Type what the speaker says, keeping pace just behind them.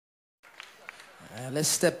Let's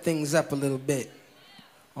step things up a little bit.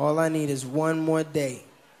 All I need is one more day.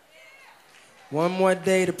 One more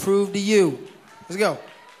day to prove to you. Let's go.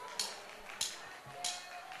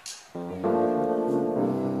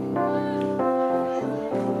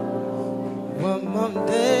 One more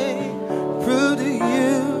day, prove to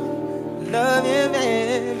you, love you,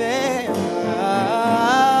 baby.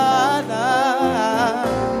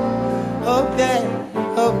 Oh yeah,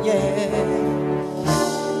 oh yeah.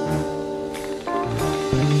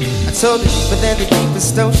 I told you, but then the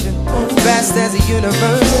deepest ocean, vast as the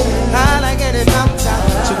universe, high like any mountain,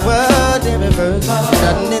 your world in reverse.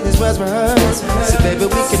 Nothing in this world's rehearsed. So baby, we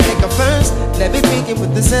can take a first. Let me begin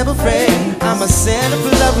with the simple phrase: I'm a sinner for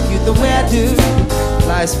loving you the way I do.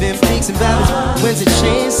 Life's been peaks and valleys, winds and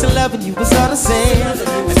change, so loving you was all the same.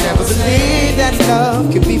 I never believed that love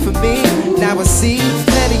could be for me. Now I see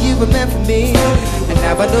that you were meant for me, and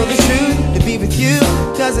now I know the truth to be with you,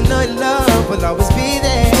 cause I know your love will always be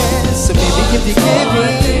there. So baby, if you give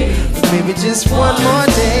me, maybe just one more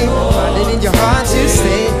day, find it in your heart to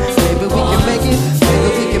stay. Maybe we can make it, maybe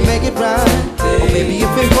we can make it right. Or maybe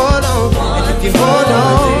if we hold on, and if you hold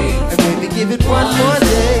on, and maybe give it one more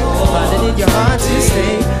day, find it in your heart to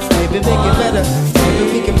stay. Maybe make it better, maybe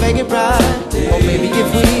we can make it right. Or maybe if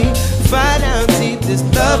we find out, see this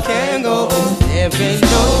love can go, there ain't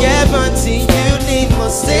no guarantee you need more,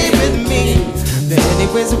 stay with me. Then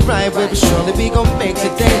anyways, the right way, but surely we gon' make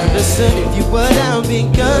today. Listen, if you were down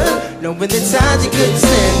being good, knowing the times you couldn't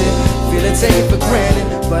stand it, feeling taken for granted,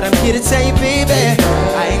 but I'm here to tell you, baby,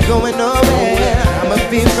 I ain't going nowhere. I'ma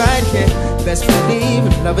be right here. Best believe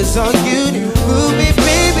if love is on you, we'll be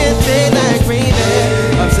baby, they like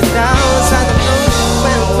breathing. Ups and downs, I don't know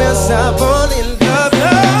when we'll stop falling in love.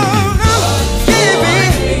 No,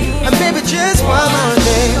 baby, and maybe just one more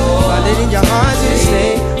day, find it in your heart to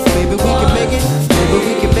stay. Maybe we can make it, maybe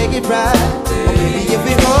we can make it right. Or maybe if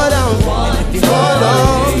we hold on, and if you hold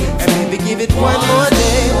on, and maybe give it one more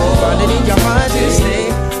day, find it in your heart to stay.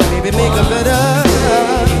 Maybe make it better.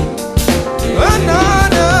 Oh no,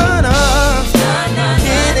 no, no,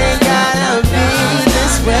 it ain't gotta be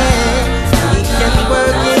this way. We can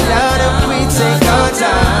work it out if we take our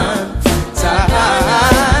time.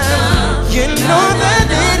 You know that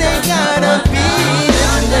it ain't gotta be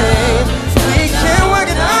this way. We can work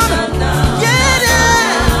it out. Yeah,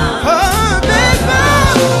 yeah. Oh, baby,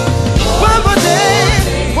 one more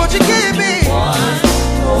day, won't you give me? Oh,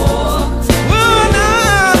 no,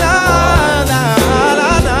 no, no,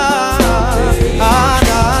 no, no. Ah,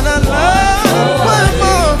 no, no, no. One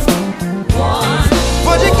more,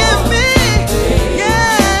 won't you give me?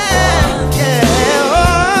 Yeah, yeah.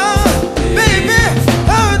 Oh, baby,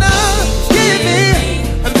 oh no, give me,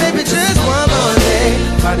 and maybe just one more day,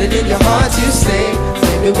 find it in your heart to stay.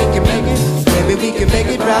 Maybe we can make it, maybe we can make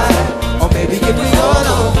it right. Or maybe if we hold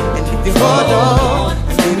on, and if you hold on,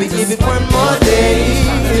 and maybe give it one more day.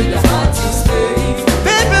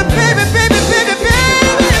 Baby, baby, baby, baby, baby,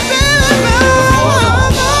 baby,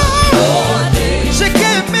 she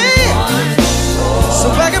give me, so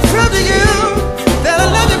I can prove to you that I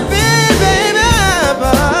love you, baby,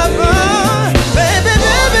 baby, baby.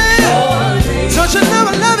 Don't you know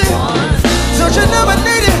I love you? Don't you know I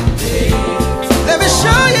need it? Let me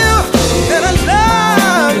show you that I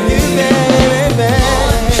love you, baby.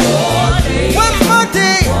 One more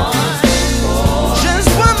day, just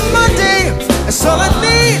one more day, that's all I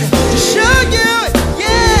need to show you,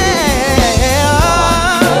 yeah.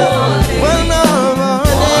 One more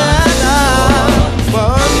day,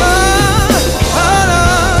 one more, hold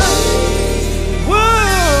on. Whoa.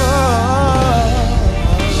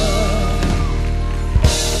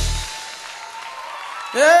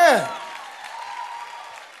 Yeah.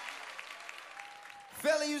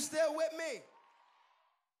 Fella, you still with me?